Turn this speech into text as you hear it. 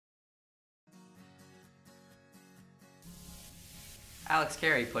Alex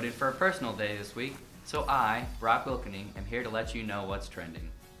Carey put in for a personal day this week, so I, Brock Wilkening, am here to let you know what's trending.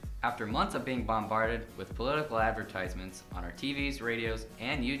 After months of being bombarded with political advertisements on our TVs, radios,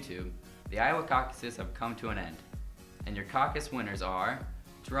 and YouTube, the Iowa caucuses have come to an end. And your caucus winners are,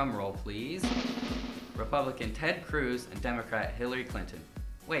 drumroll please, Republican Ted Cruz and Democrat Hillary Clinton.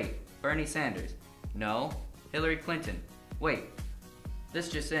 Wait, Bernie Sanders. No, Hillary Clinton. Wait, this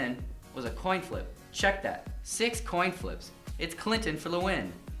just in was a coin flip. Check that, 6 coin flips. It's Clinton for the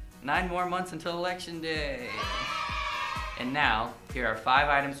win. 9 more months until election day. And now, here are 5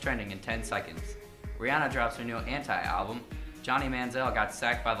 items trending in 10 seconds. Rihanna drops her new Anti album. Johnny Manziel got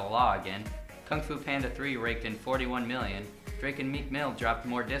sacked by the law again. Kung Fu Panda 3 raked in $41 million. Drake and Meek Mill dropped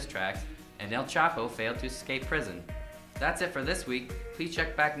more diss tracks. And El Chapo failed to escape prison. That's it for this week. Please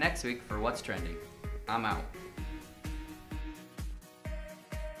check back next week for what's trending. I'm out.